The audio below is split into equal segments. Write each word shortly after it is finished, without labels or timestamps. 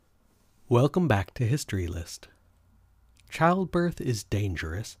Welcome back to History List. Childbirth is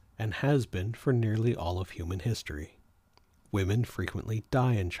dangerous and has been for nearly all of human history. Women frequently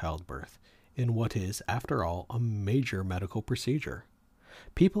die in childbirth, in what is, after all, a major medical procedure.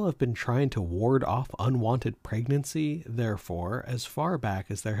 People have been trying to ward off unwanted pregnancy, therefore, as far back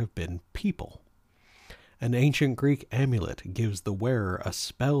as there have been people. An ancient Greek amulet gives the wearer a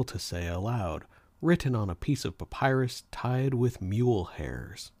spell to say aloud, written on a piece of papyrus tied with mule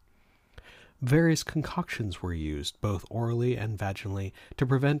hairs. Various concoctions were used, both orally and vaginally, to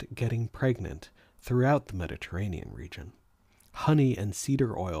prevent getting pregnant throughout the Mediterranean region. Honey and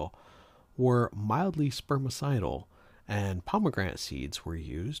cedar oil were mildly spermicidal, and pomegranate seeds were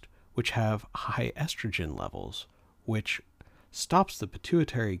used, which have high estrogen levels, which stops the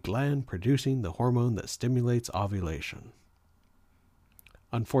pituitary gland producing the hormone that stimulates ovulation.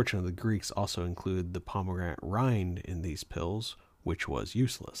 Unfortunately, the Greeks also included the pomegranate rind in these pills, which was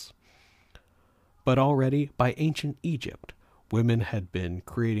useless. But already, by ancient Egypt, women had been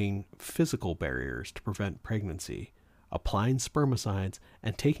creating physical barriers to prevent pregnancy, applying spermicides,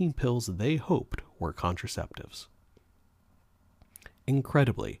 and taking pills they hoped were contraceptives.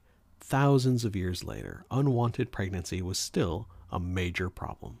 Incredibly, thousands of years later, unwanted pregnancy was still a major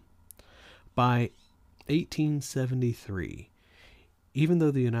problem. By 1873, even though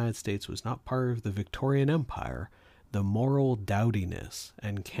the United States was not part of the Victorian Empire, the moral dowdiness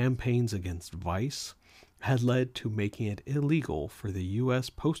and campaigns against vice had led to making it illegal for the U.S.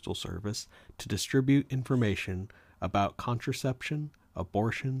 Postal Service to distribute information about contraception,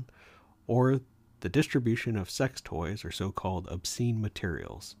 abortion, or the distribution of sex toys or so-called obscene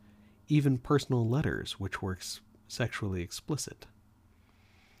materials, even personal letters which were sexually explicit.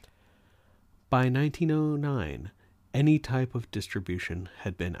 By 1909, any type of distribution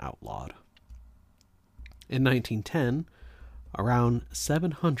had been outlawed. In 1910, around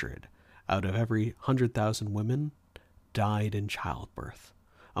 700 out of every 100,000 women died in childbirth,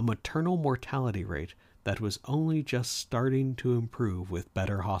 a maternal mortality rate that was only just starting to improve with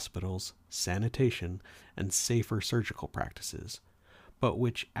better hospitals, sanitation, and safer surgical practices, but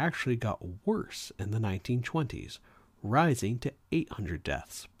which actually got worse in the 1920s, rising to 800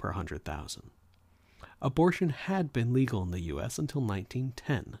 deaths per 100,000. Abortion had been legal in the U.S. until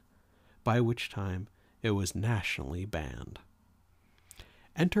 1910, by which time it was nationally banned.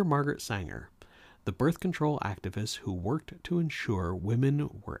 Enter Margaret Sanger, the birth control activist who worked to ensure women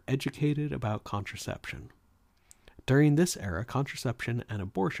were educated about contraception. During this era, contraception and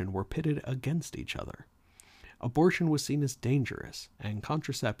abortion were pitted against each other. Abortion was seen as dangerous, and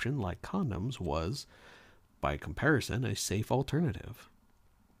contraception, like condoms, was, by comparison, a safe alternative.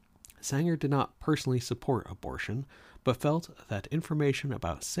 Sanger did not personally support abortion, but felt that information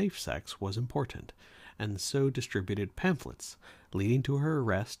about safe sex was important, and so distributed pamphlets, leading to her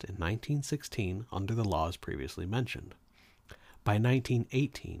arrest in 1916 under the laws previously mentioned. By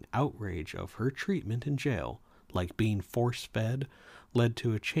 1918, outrage of her treatment in jail, like being force-fed, led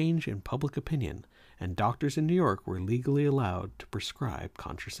to a change in public opinion, and doctors in New York were legally allowed to prescribe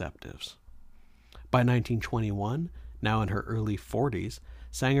contraceptives. By 1921, now in her early 40s,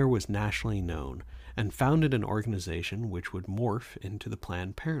 Sanger was nationally known and founded an organization which would morph into the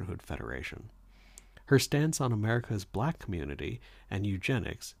Planned Parenthood Federation. Her stance on America's black community and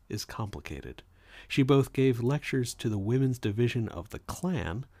eugenics is complicated. She both gave lectures to the women's division of the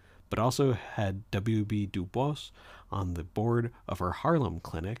Klan, but also had W.B. Du Bois on the board of her Harlem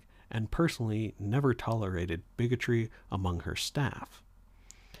clinic and personally never tolerated bigotry among her staff.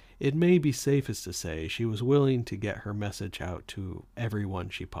 It may be safest to say she was willing to get her message out to everyone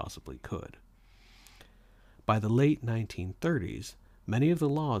she possibly could. By the late 1930s, many of the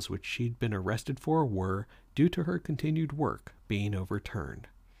laws which she'd been arrested for were, due to her continued work, being overturned.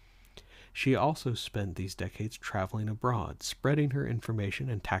 She also spent these decades traveling abroad, spreading her information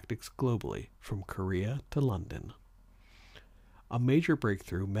and tactics globally, from Korea to London. A major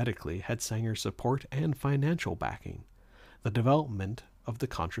breakthrough medically had Sanger's support and financial backing: the development of the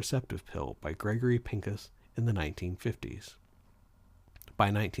contraceptive pill by Gregory Pincus in the 1950s. By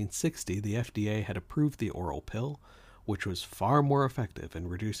 1960, the FDA had approved the oral pill, which was far more effective in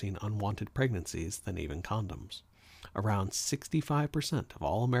reducing unwanted pregnancies than even condoms. Around 65% of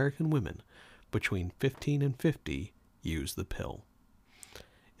all American women between 15 and 50 use the pill.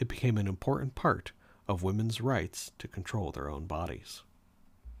 It became an important part of women's rights to control their own bodies.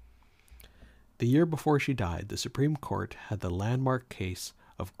 The year before she died, the Supreme Court had the landmark case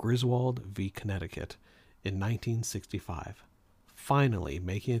of Griswold v. Connecticut in 1965, finally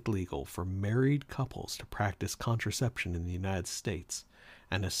making it legal for married couples to practice contraception in the United States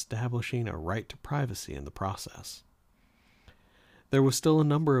and establishing a right to privacy in the process. There was still a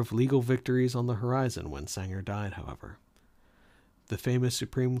number of legal victories on the horizon when Sanger died, however. The famous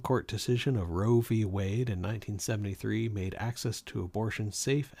Supreme Court decision of Roe v. Wade in 1973 made access to abortion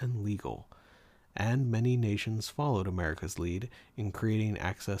safe and legal, and many nations followed America's lead in creating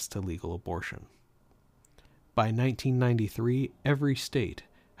access to legal abortion. By 1993, every state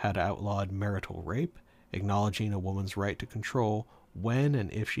had outlawed marital rape, acknowledging a woman's right to control when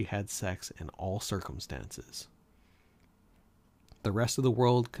and if she had sex in all circumstances. The rest of the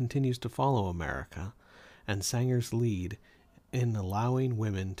world continues to follow America and Sanger's lead in allowing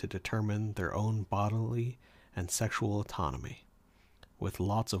women to determine their own bodily and sexual autonomy, with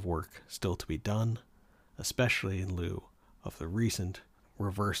lots of work still to be done, especially in lieu of the recent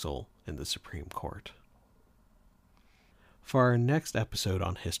reversal in the Supreme Court. For our next episode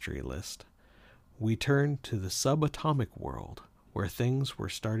on History List, we turn to the subatomic world, where things were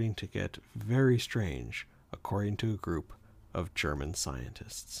starting to get very strange, according to a group of German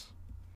scientists.